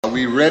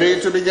we ready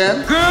to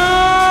begin? Good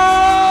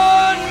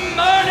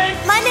morning!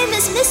 My name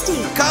is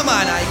Misty. Come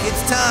on, Ike,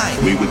 it's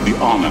time. We would be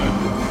honored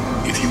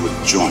if you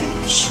would join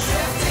us.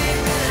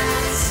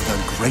 The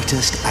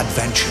greatest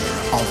adventure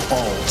of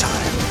all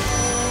time.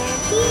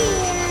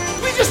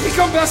 We just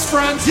become best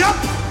friends. Yup!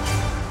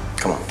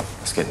 Come on,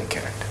 let's get in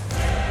character.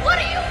 What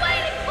are you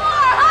waiting for,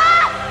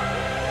 huh?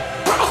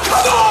 Oh,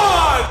 come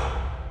on!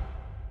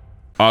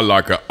 I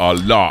like it a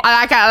lot. I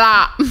like it a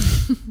lot.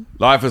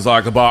 Life is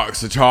like a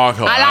box of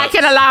chocolate. I like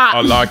it a lot. I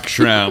like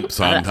shrimp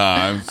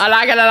sometimes. I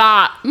like it a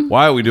lot.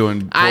 Why are we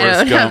doing I Forrest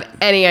don't Gump? have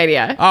any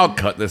idea. I'll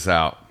cut this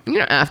out. You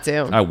don't have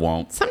to. I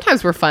won't.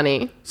 Sometimes we're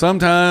funny.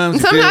 Sometimes you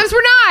Sometimes feel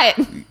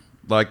we're not.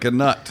 like a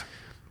nut.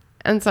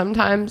 And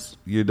sometimes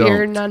You don't.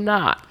 you're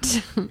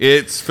not.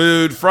 It's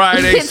Food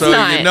Friday, It's so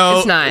not. you know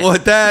It's not.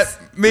 what that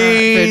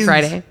means. Food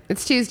Friday.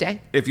 It's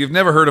Tuesday. If you've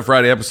never heard a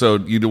Friday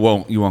episode, you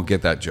won't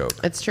get that joke.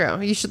 It's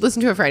true. You should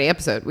listen to a Friday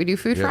episode. We do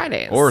Food Yeah.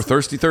 Fridays. Or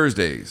Thirsty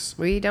Thursdays.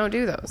 we don't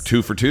do those.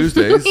 2 for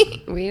Tuesdays.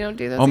 We don't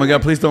do those. Oh my either.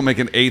 God, please don't make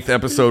an 8th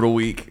episode a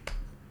week.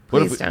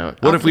 Please if, don't.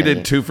 What I'll if we kill did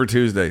you. 2 for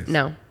Tuesdays?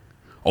 No.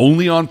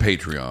 Only on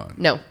Patreon.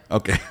 No.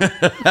 Okay.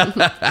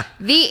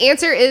 The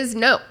answer is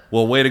no.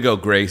 Well, way to go,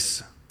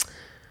 Grace.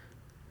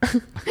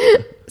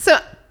 So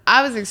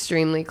I was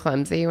extremely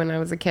clumsy when I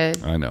was a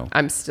kid. I know.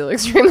 I'm still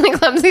extremely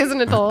clumsy as an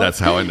adult. That's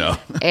how I know.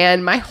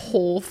 And my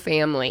whole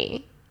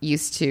family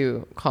used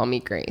to call me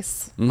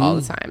Grace all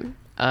the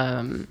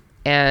time.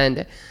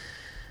 And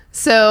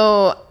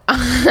so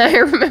I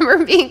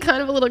remember being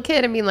kind of a little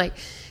kid and being like,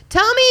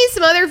 tell me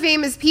some other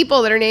famous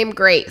people that are named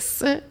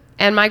Grace.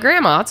 And my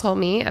grandma told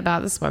me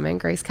about this woman,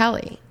 Grace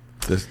Kelly.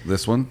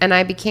 This one? And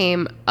I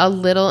became a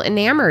little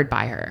enamored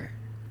by her.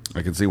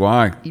 I can see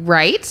why.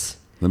 Right?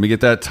 Let me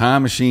get that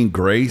time machine,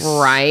 Grace.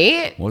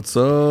 Right? What's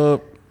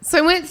up? So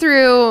I went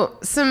through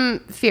some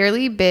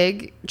fairly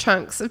big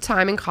chunks of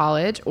time in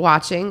college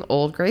watching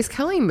old Grace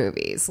Kelly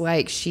movies.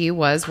 Like, she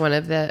was one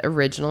of the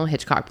original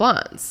Hitchcock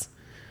blondes.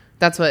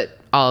 That's what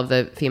all of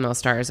the female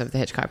stars of the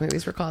Hitchcock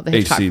movies were called. The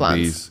Hitchcock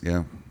blondes. HCBs,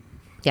 yeah.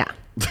 Yeah.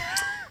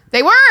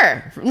 They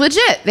were.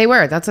 Legit. They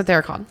were. That's what they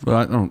were called. Well,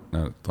 I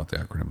thought the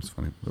acronym was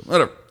funny. But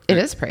whatever. It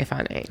is pretty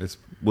funny. It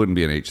wouldn't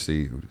be an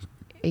HC.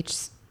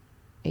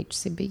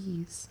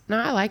 HCBs. No,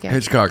 I like it.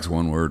 Hitchcock's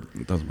one word.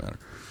 It doesn't matter.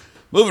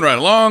 Moving right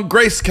along.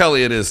 Grace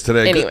Kelly it is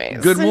today.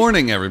 Anyways. Good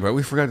morning, everybody.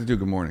 We forgot to do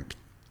good morning.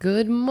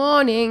 Good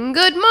morning.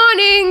 Good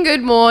morning.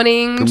 Good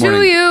morning Good to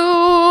morning.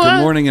 you. Good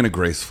morning in a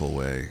graceful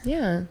way.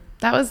 Yeah.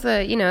 That was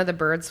the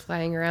birds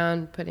flying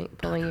around,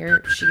 pulling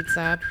your sheets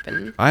up.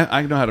 And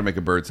I know how to make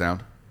a bird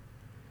sound.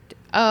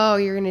 oh,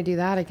 you're going to do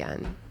that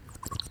again.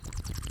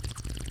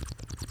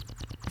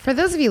 For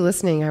those of you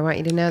listening, I want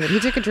you to know that he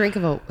took a drink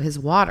of his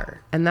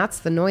water, and that's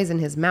the noise in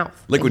his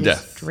mouth. Liquid when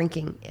he's Death.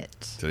 Drinking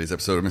it. Today's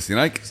episode of Misty and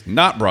Ike is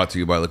not brought to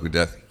you by Liquid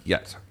Death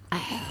yet.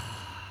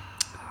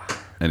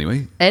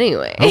 Anyway. I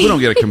hope we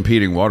don't get a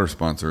competing water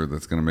sponsor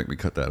that's going to make me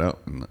cut that out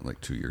in like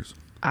 2 years.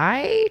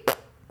 I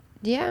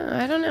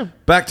don't know.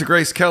 Back to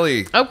Grace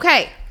Kelly.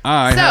 Okay.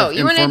 I so have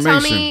you want to tell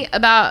information. me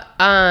about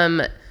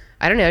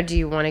I don't know. Do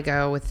you want to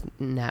go with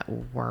net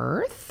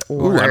worth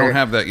or Ooh, I don't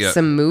have that yet.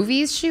 Some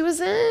movies she was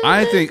in?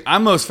 I think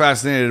I'm most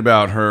fascinated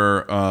about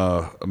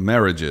her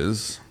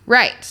marriages.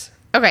 Right.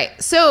 Okay.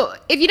 So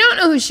if you don't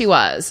know who she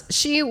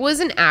was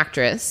an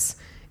actress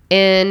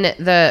in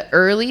the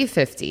early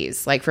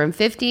 50s, like from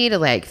 50 to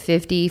like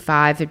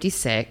 55,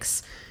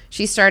 56.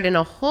 She starred in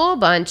a whole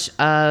bunch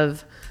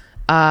of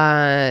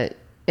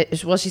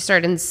she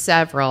starred in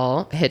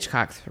several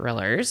Hitchcock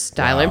thrillers.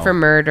 Dial In for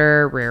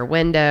Murder, Rear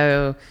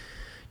Window,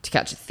 To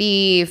Catch a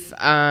Thief.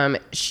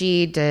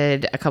 She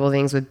did a couple of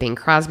things with Bing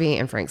Crosby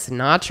and Frank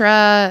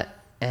Sinatra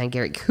and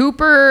Gary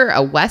Cooper,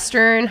 a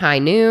Western, High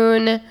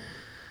Noon.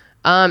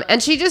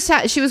 And she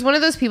was one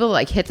of those people that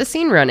like hit the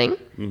scene running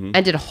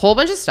and did a whole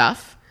bunch of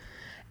stuff.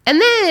 And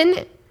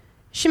then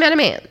she met a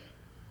man.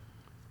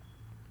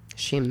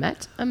 For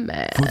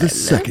the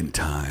second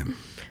time.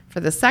 For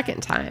the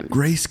second time.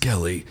 Grace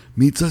Kelly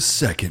meets a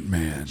second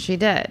man. She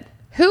did.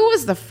 Who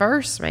was the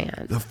first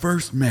man? The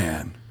first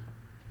man.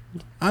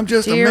 I'm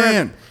just Dear- a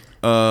man.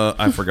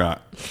 I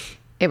forgot.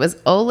 It was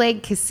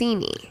Oleg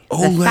Cassini, the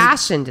Oleg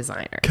fashion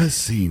designer.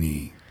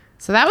 Cassini.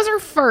 So that was her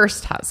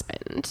first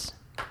husband.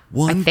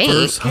 One I think,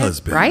 first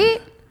husband.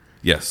 right?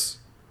 Yes.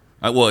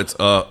 Well, it's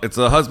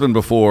a husband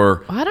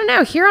before. Well, I don't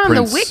know. Here on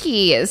Prince. the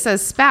wiki, it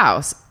says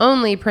spouse,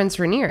 only Prince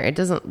Rainier. It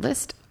doesn't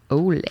list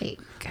Oleg.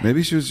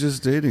 Maybe she was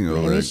just dating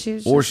Oleg. she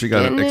was Or just she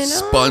got getting it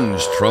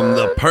expunged from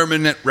the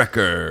permanent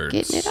records.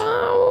 Getting it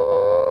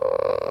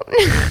on.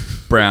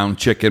 Brown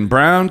chicken,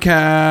 brown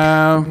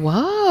cow.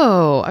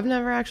 Whoa. I've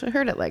never actually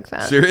heard it like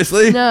that.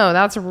 Seriously? No,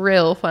 that's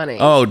real funny.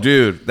 Oh,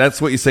 dude. That's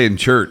what you say in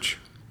church.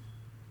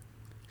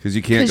 Because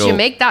you can't Because go. you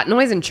make that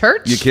noise in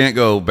church? You can't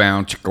go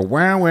brown chicken,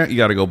 wow, wow. You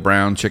got to go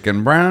brown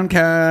chicken, brown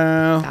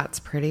cow. That's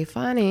pretty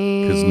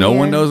funny. Because no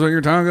one knows what you're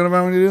talking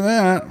about when you do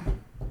that.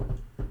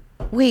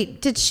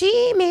 Wait, did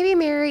she maybe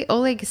marry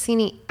Oleg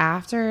Cassini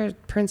after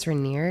Prince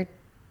Rainier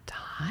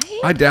died?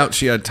 I doubt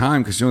she had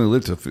time because she only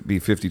lived to be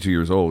 52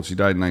 years old. She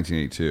died in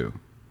 1982.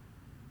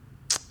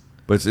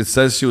 But it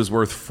says she was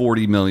worth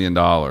 $40 million.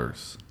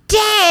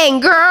 Dang,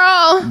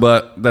 girl.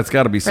 But that's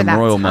got to be some that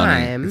royal time.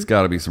 money. It's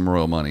got to be some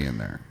royal money in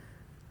there.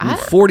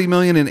 $40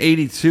 million in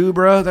 82,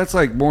 bro. That's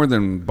like more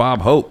than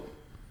Bob Hope.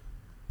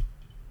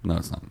 No,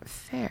 it's not.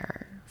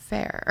 Fair.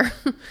 Okay,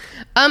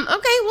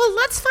 well,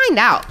 let's find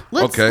out.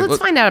 Let's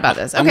find out about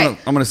this. Okay,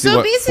 I'm gonna see so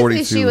what basically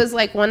 42 she was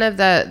like one of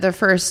the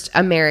first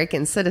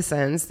American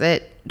citizens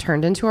that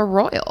turned into a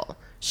royal.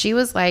 She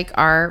was like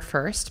our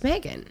first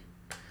Meghan.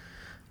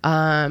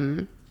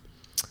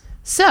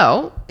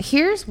 So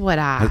here's what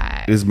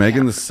Is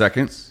Meghan the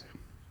second?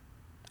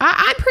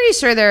 I'm pretty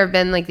sure there have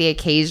been like the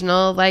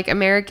occasional like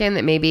American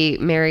that maybe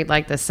married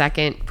like the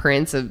second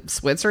prince of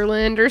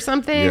Switzerland or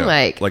something, Yeah,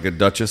 like a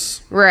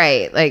duchess.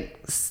 right,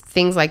 like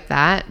things like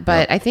that.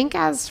 But I think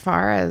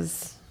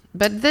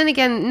but then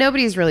again,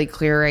 nobody's really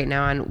clear right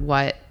now on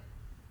what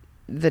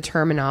the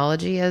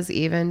terminology is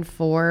even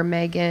for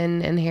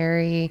Meghan and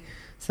Harry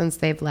since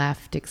they've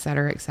left, et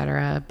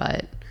cetera,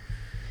 but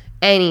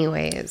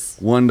anyways,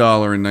 $1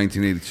 in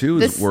 1982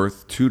 is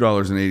worth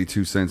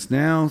 $2.82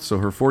 now. So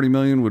her $40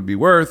 million would be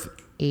worth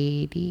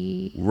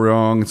 80.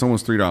 Wrong. It's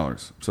almost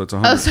 $3. So it's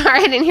 100. Oh, sorry,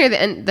 I didn't hear the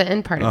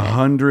end part of it.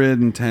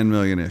 110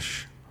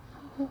 million-ish.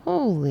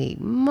 Holy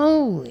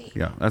moly!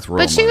 Yeah, that's royal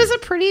But she money. was a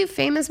pretty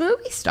famous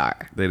movie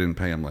star. They didn't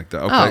pay him like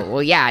that. Okay. Oh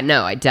well, yeah,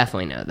 no, I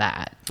definitely know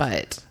that.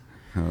 But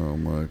How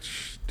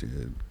much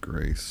did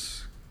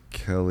Grace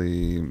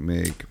Kelly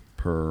make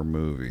per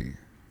movie?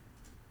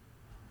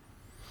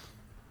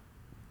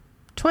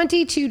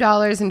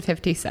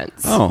 $22.50.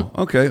 Oh,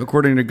 okay.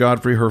 According to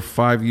Godfrey, her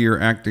 5-year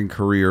acting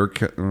career,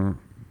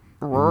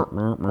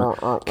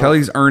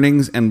 Kelly's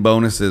earnings and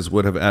bonuses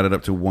would have added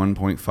up to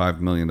 $1.5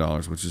 million,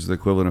 which is the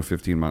equivalent of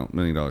 $15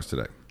 million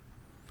today.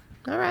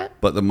 All right.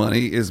 But the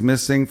money is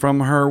missing from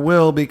her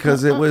will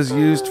because it was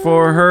used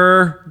for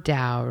her.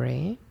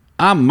 Dowry.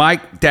 I'm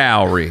Mike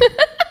Dowry.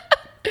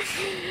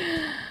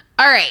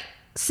 All right.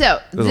 So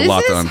There's this a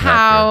lot to is unpack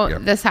how there.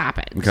 Yep. this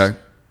happened. Okay.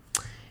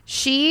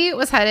 She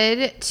was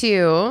headed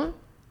to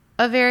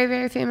a very,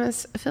 very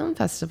famous film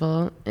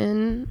festival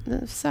in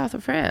the south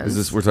of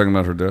France. We're talking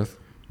about her death?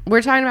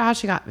 We're talking about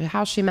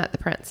how she met the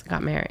prince and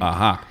got married.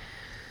 Aha.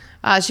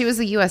 She was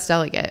the U.S.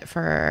 delegate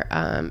for,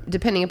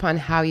 depending upon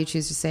how you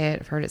choose to say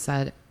it, I've heard it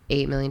said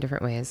 8 million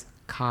different ways.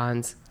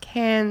 Cons,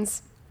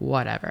 cans,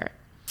 whatever.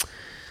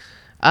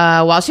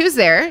 While she was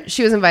there,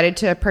 she was invited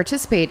to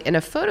participate in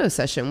a photo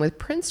session with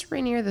Prince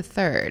Rainier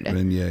III,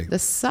 Rainier. the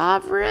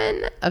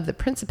sovereign of the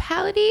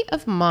Principality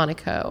of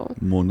Monaco,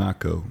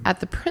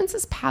 at the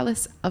Prince's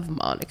Palace of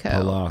Monaco,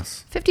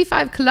 Palace.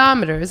 55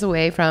 kilometers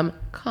away from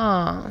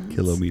Cannes.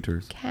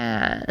 Kilometers.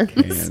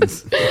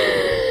 Cannes.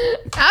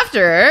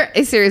 After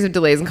a series of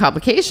delays and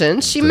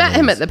complications, she met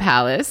him at the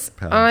palace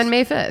on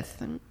May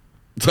 5th.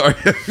 Sorry.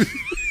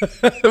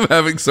 I'm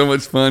having so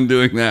much fun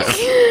doing that.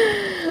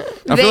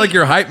 I feel like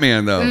you're a hype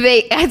man, though.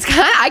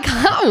 I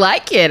kind of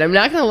like it. I'm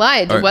not going to lie.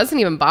 It wasn't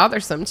even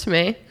bothersome to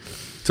me.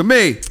 To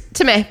me.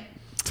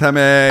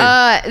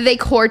 They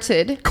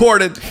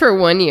courted for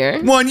 1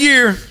 year. 1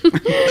 year.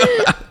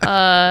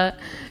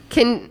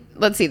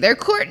 Let's see. Their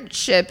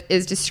courtship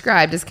is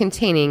described as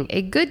containing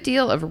a good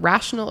deal of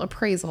rational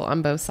appraisal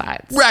on both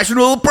sides.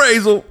 Rational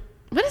appraisal.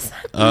 What does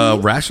that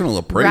mean? Rational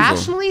appraisal.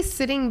 Rationally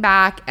sitting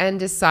back and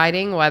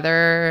deciding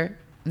whether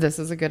this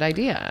is a good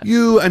idea.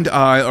 You and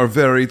I are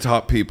very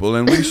top people,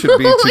 and we should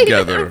be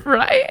together.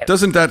 Right?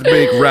 Doesn't that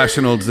make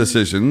rational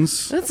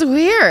decisions? That's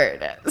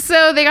weird.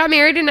 So they got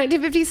married in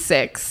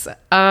 1956.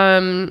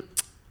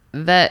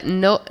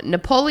 The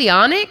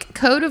Napoleonic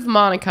Code of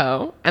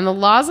Monaco and the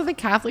laws of the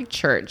Catholic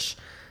Church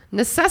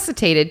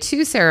necessitated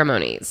 2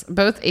 ceremonies,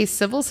 both a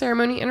civil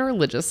ceremony and a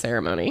religious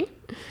ceremony.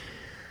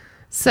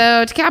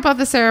 So to cap off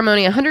the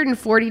ceremony,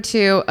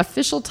 142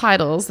 official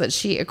titles that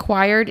she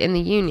acquired in the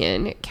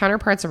union,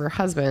 counterparts of her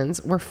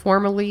husband's, were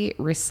formally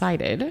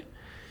recited.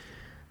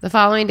 The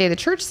following day, the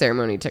church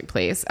ceremony took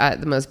place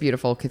at the most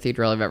beautiful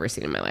cathedral I've ever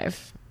seen in my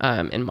life,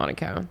 in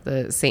Monaco,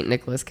 the St.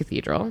 Nicholas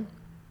Cathedral.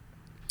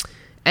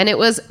 And it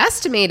was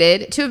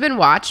estimated to have been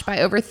watched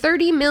by over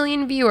 30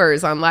 million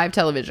viewers on live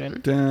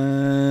television.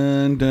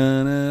 Dun,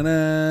 dun, dun,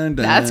 dun, dun.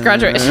 That's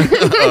graduation.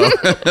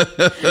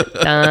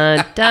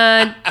 Dun,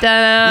 dun,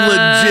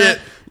 dun,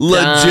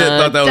 Legit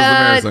thought that was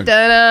embarrassing.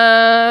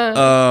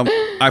 Dun.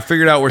 I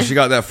figured out where she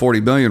got that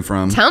 $40 million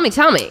from. Tell me.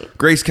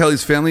 Grace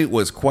Kelly's family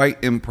was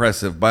quite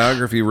impressive.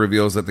 Biography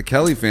reveals that the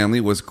Kelly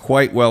family was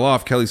quite well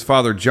off. Kelly's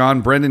father,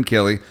 John Brendan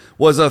Kelly,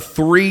 was a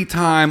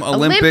 3-time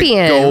Olympic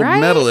gold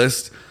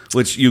medalist,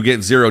 which you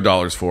get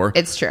 $0 for.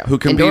 It's true. Who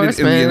competed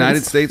in the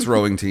United States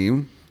rowing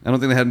team. I don't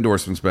think they had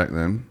endorsements back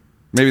then.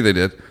 Maybe they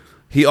did.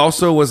 He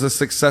also was a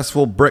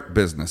successful brick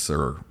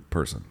businesser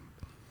person.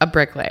 A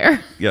bricklayer.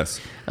 Yes.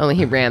 Only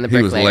he ran the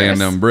He was bricklayers. laying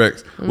them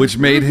bricks, which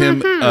made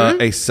him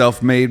a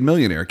self-made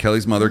millionaire.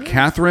 Kelly's mother,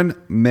 Catherine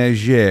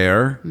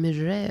Megere,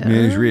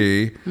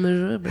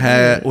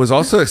 was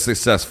also a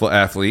successful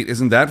athlete.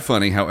 Isn't that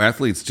funny how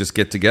athletes just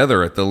get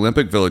together at the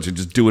Olympic Village and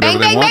just do whatever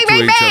they want to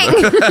each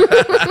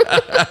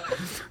other?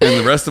 And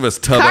the rest of us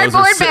tubbos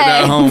are sitting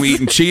at home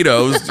eating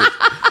Cheetos,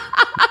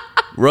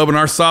 rubbing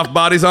our soft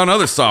bodies on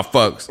other soft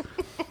folks.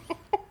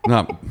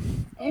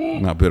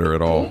 Not bitter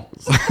at all.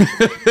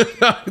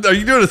 Are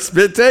you doing a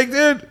spit take,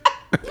 dude?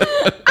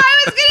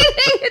 I was gonna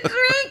take a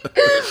drink,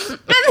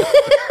 and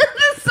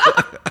the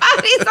soft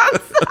body's on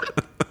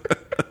soft.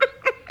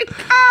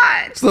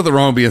 God. There's nothing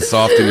wrong with being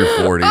soft in your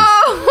 40s.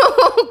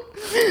 Oh,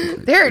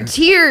 there are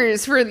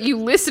tears for you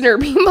listener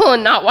people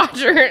and not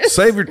watchers.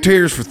 Save your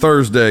tears for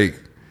Thursday.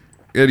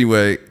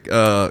 Anyway,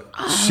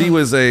 she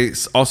was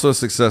also a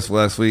successful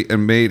athlete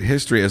and made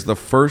history as the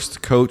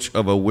first coach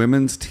of a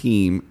women's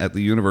team at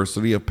the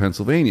University of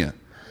Pennsylvania.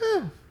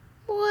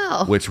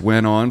 Well, which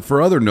went on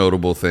for other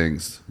notable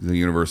things. The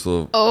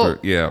Universal.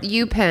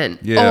 UPenn.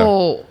 Yeah.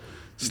 Oh,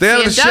 stay out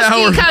of the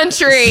shower.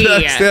 Country.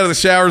 Stay out of the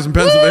showers in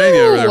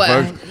Pennsylvania over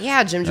there, folks.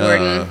 Yeah, Jim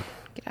Jordan.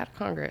 Get out of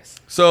Congress.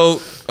 So,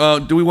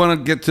 do we want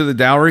to get to the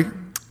dowry?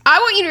 I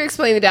want you to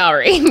explain the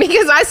dowry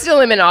because I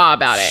still am in awe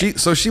about it.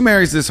 She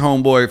marries this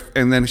homeboy,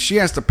 and then she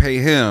has to pay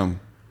him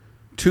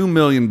 $2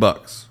 million.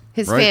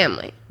 His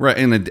family, right?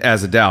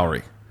 As a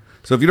dowry.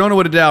 So if you don't know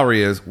what a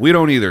dowry is, we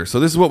don't either. So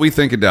this is what we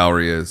think a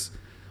dowry is.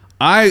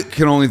 I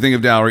can only think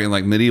of dowry in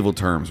like medieval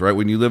terms, right?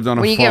 When you lived on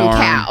a farm, you give them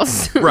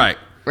cows, right?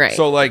 Right.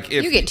 So like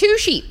if you get 2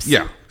 sheep,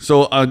 yeah.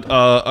 So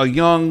a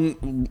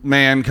young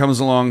man comes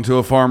along to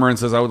a farmer and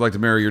says, "I would like to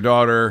marry your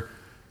daughter."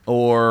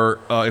 Or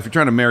if you're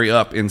trying to marry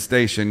up in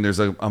station, there's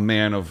a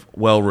man of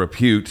well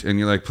repute, and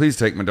you're like, "Please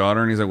take my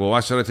daughter." And he's like, "Well, why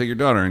should I take your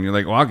daughter?" And you're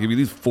like, "Well, I'll give you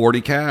these 40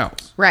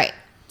 cows." Right.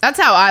 That's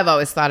how I've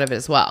always thought of it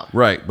as well.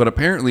 Right. But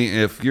apparently,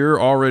 if you're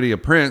already a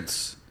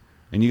prince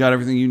and you got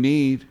everything you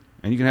need,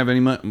 and you can have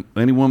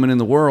any woman in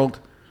the world,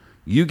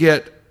 you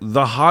get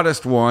the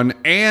hottest one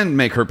and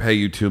make her pay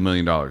you $2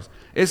 million.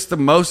 It's the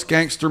most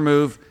gangster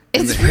move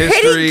in the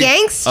history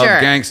gangster.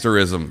 of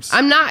gangsterisms.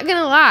 I'm not going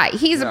to lie.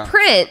 He's a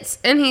prince,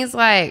 and he's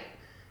like,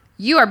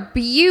 you are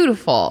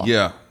beautiful.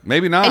 Yeah.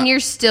 Maybe not. And you're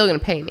still going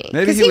to pay me.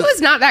 Maybe Because he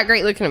was not that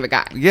great looking of a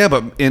guy. Yeah,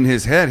 but in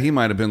his head, he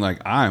might have been like,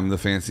 I'm the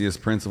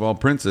fanciest prince of all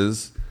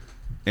princes,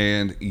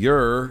 and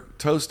your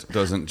toast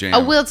doesn't jam. I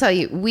will tell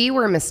you, we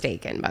were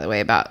mistaken, by the way,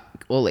 about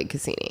Oleg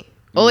Cassini.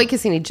 Oleg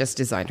Cassini just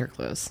designed her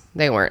clothes.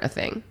 They weren't a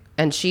thing.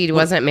 And she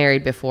wasn't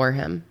married before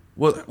him.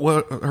 Well,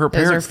 her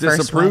parents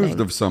disapproved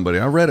of somebody.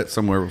 I read it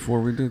somewhere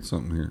before we did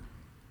something here.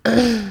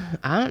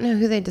 I don't know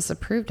who they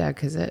disapproved of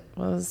because it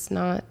was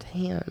not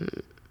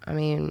him. I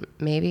mean,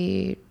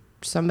 maybe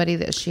somebody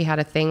that she had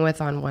a thing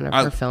with on one of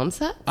her film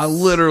sets? I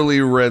literally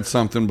read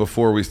something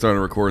before we started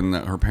recording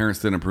that her parents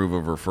didn't approve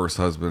of her first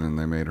husband and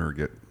they made her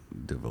get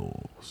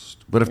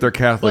divorced. But if they're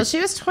Catholic... Well, she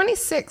was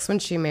 26 when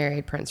she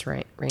married Prince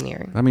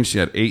Rainier. I mean, she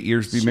had 8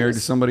 years to be married to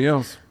somebody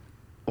else.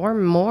 Or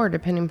more,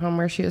 depending upon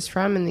where she was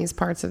from in these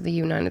parts of the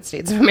United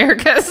States of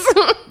America.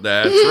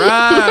 That's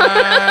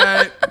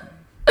right.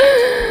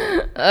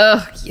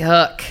 Ugh,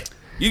 yuck.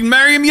 You can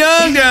marry him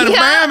young down in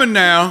Maryland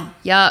now.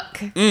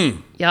 Yuck.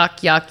 Yuck,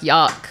 yuck,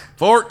 yuck.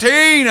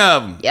 14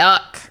 of them.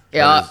 Yuck,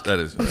 yuck. That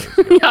is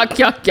yuck,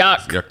 yuck,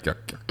 yuck. Yuck, yuck,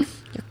 yuck.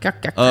 Yuck,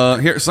 yuck,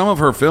 yuck. Here, some of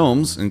her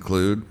films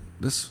include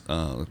this.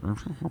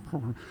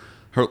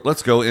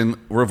 Let's go in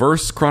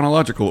reverse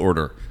chronological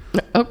order.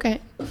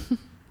 Okay.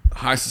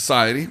 High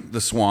Society,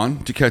 The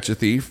Swan, To Catch a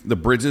Thief, The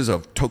Bridges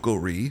of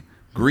Toko-Ri,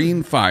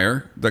 Green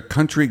Fire, The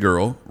Country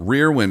Girl,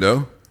 Rear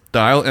Window,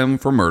 Dial M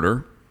for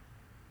Murder.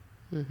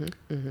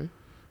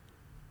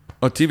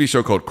 A TV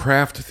show called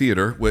Craft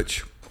Theater,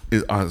 which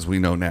is, as we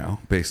know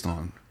now, based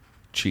on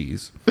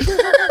cheese.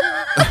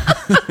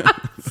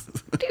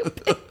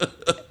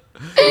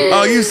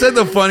 Oh, you said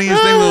the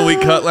funniest thing when we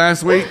cut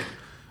last week?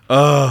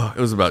 Oh, it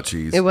was about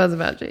cheese. It was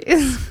about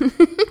cheese.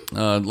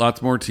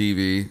 Lots more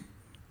TV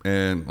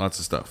and lots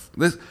of stuff.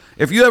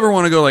 If you ever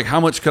want to go like,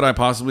 how much could I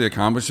possibly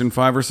accomplish in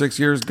 5 or 6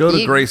 years? Go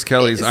to Grace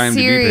Kelly's IMDb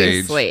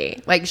page.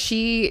 Seriously. Like,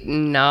 she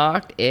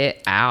knocked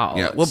it out.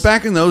 Yeah. Well,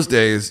 back in those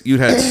days, you'd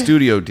had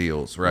studio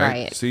deals, right?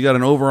 Right. So you got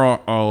an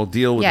overall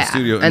deal with the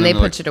studio. And they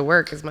put you to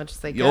work as much as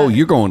they could. Oh,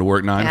 you're going to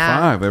work 9 to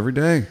 5 every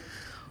day.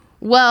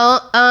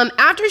 Well,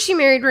 after she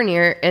married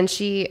Rainier and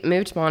she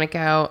moved to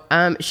Monaco,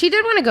 she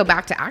did want to go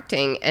back to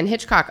acting, and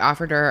Hitchcock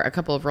offered her a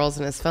couple of roles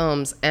in his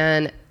films,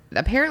 and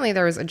apparently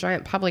there was a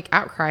giant public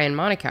outcry in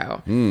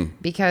Monaco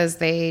because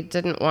they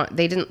didn't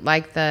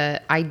like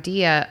the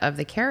idea of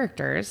the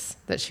characters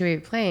that she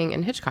would be playing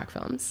in Hitchcock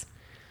films.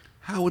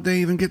 How would they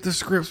even get the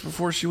scripts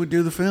before she would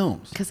do the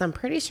films? Because I'm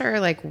pretty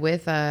sure, like,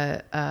 with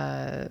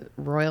a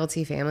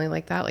royalty family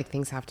like that, like,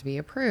 things have to be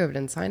approved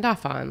and signed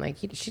off on. Like,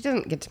 she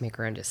doesn't get to make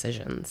her own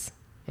decisions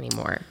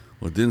anymore.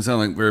 Well, it didn't sound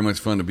like very much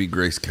fun to be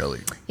Grace Kelly.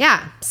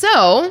 Yeah.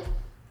 So,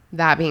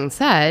 that being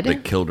said... They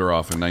killed her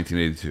off in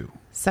 1982.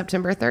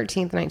 September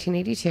 13th,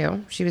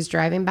 1982. She was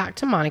driving back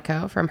to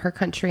Monaco from her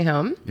country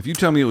home. If you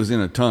tell me it was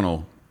in a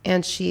tunnel...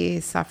 And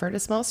she suffered a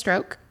small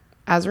stroke.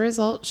 As a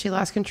result, she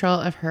lost control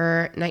of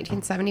her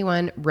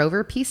 1971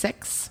 Rover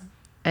P6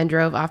 and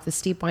drove off the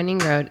steep winding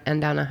road and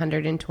down a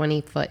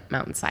 120-foot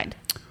mountainside.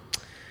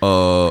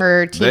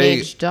 Her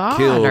teenage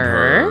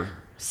daughter,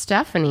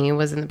 Stephanie,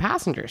 was in the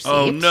passenger seat.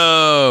 Oh,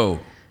 no.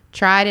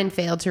 Tried and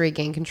failed to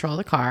regain control of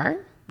the car.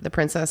 The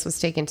princess was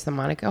taken to the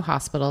Monaco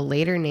hospital,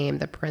 later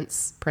named the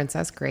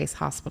Princess Grace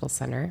Hospital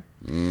Center,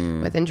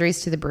 with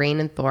injuries to the brain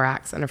and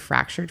thorax and a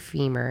fractured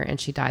femur, and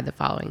she died the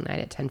following night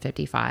at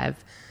 10:55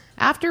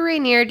 after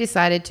Rainier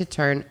decided to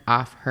turn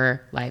off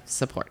her life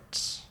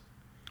support.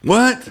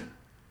 What?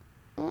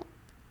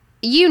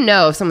 You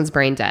know if someone's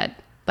brain dead.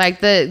 Like,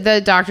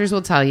 the doctors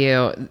will tell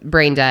you,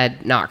 brain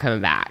dead, not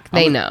coming back.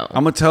 They know.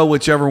 I'm going to tell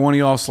whichever one of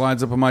y'all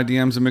slides up in my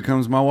DMs and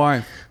becomes my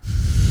wife.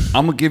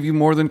 I'm going to give you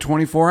more than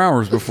 24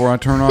 hours before I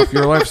turn off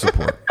your life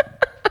support.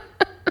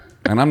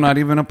 And I'm not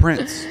even a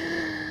prince.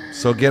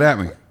 So get at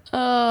me.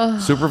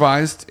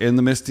 Supervised in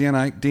the Misty and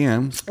Ike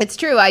DMs. It's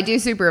true. I do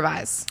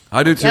supervise.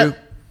 I do too.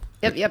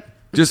 Yep.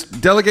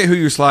 Just delegate who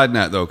you're sliding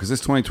at, though, because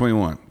it's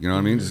 2021. You know what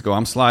I mean? Just go,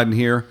 I'm sliding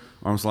here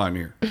or I'm sliding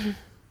here.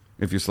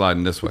 If you're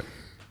sliding this way.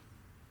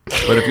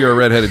 But if you're a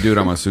redheaded dude,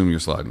 I'm going to assume you're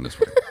sliding this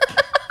way.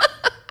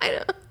 I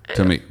know.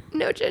 To me.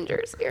 No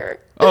gingers here.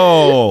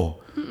 Oh,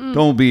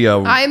 don't be a...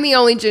 I'm the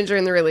only ginger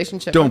in the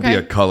relationship. Don't be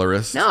a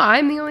colorist. No,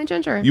 I'm the only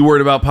ginger. You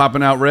worried about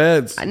popping out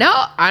reds? No,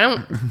 I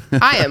don't.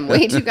 I am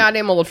way too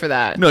goddamn old for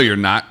that. No, you're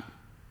not.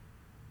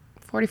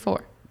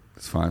 44.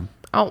 It's fine.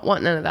 I don't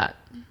want none of that.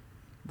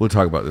 We'll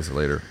talk about this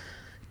later.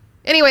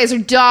 Anyways, her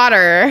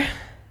daughter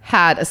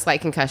had a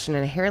slight concussion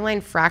and a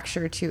hairline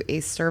fracture to a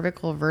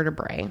cervical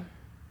vertebrae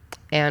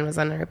and was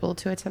unable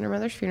to attend her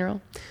mother's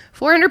funeral.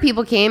 400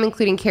 people came,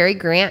 including Cary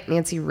Grant,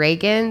 Nancy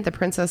Reagan, the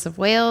Princess of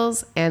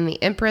Wales, and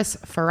the Empress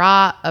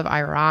Farah of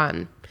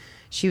Iran.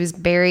 She was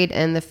buried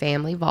in the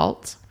family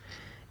vault.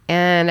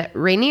 And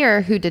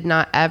Rainier, who did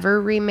not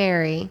ever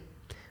remarry,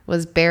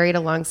 was buried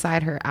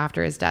alongside her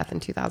after his death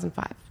in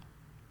 2005.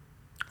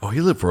 Oh,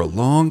 he lived for a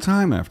long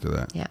time after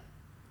that. Yeah.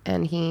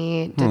 And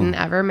he didn't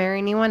ever marry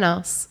anyone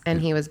else,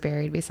 and he was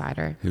buried beside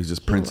her. He was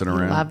just prancing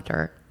around. He loved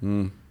her.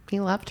 He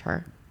loved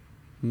her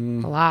a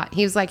lot.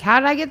 He was like, how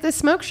did I get this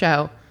smoke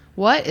show?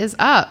 What is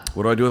up?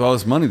 What do I do with all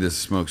this money this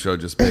smoke show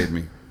just paid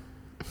me?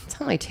 It's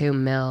only $2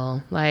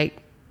 million.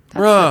 Like,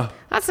 Bruh.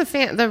 that's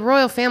the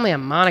royal family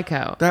of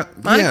Monaco.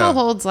 Monaco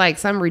holds like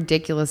some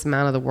ridiculous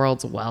amount of the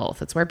world's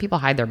wealth. It's where people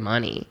hide their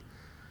money.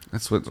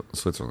 That's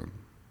Switzerland.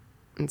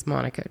 It's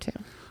Monaco too.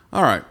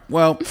 All right.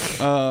 Well,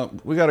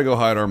 we got to go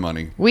hide our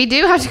money. We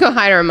do have to go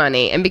hide our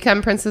money and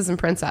become princes and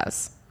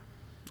princess.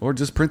 Or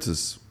just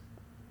princes.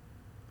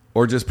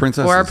 Or just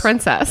princesses. Or a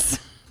princess.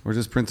 Or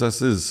just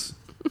princesses.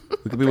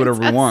 We can be whatever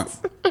we want.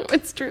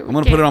 It's true. I'm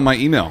going to put it on my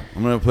email.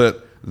 I'm going to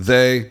put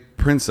they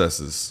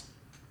princesses.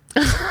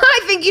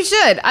 I think you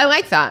should. I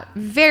like that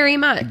very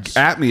much.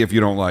 At me if you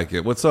don't like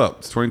it. What's up?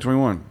 It's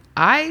 2021.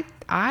 I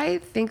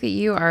think that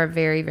you are a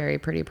very, very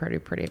pretty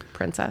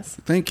princess.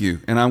 Thank you.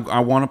 And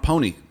I want a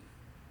pony.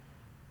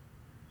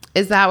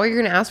 Is that what you're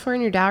going to ask for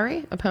in your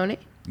dowry? A pony?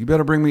 You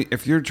better bring me...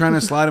 If you're trying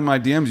to slide in my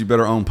DMs, you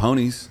better own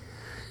ponies.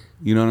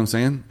 You know what I'm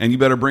saying? And you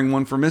better bring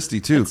one for Misty,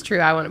 too. It's true.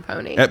 I want a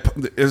pony.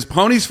 There's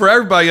ponies for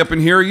everybody up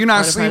in here. You're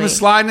not even pony.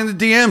 sliding in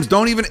the DMs.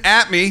 Don't even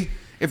at me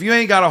if you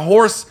ain't got a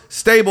horse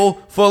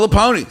stable full of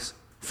ponies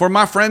for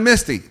my friend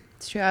Misty.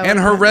 It's true. And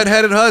her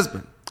redheaded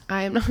husband.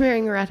 I am not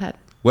marrying a redhead.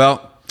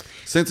 Well,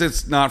 since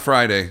it's not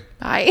Friday,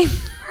 Bye.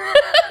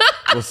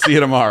 we'll see you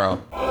tomorrow.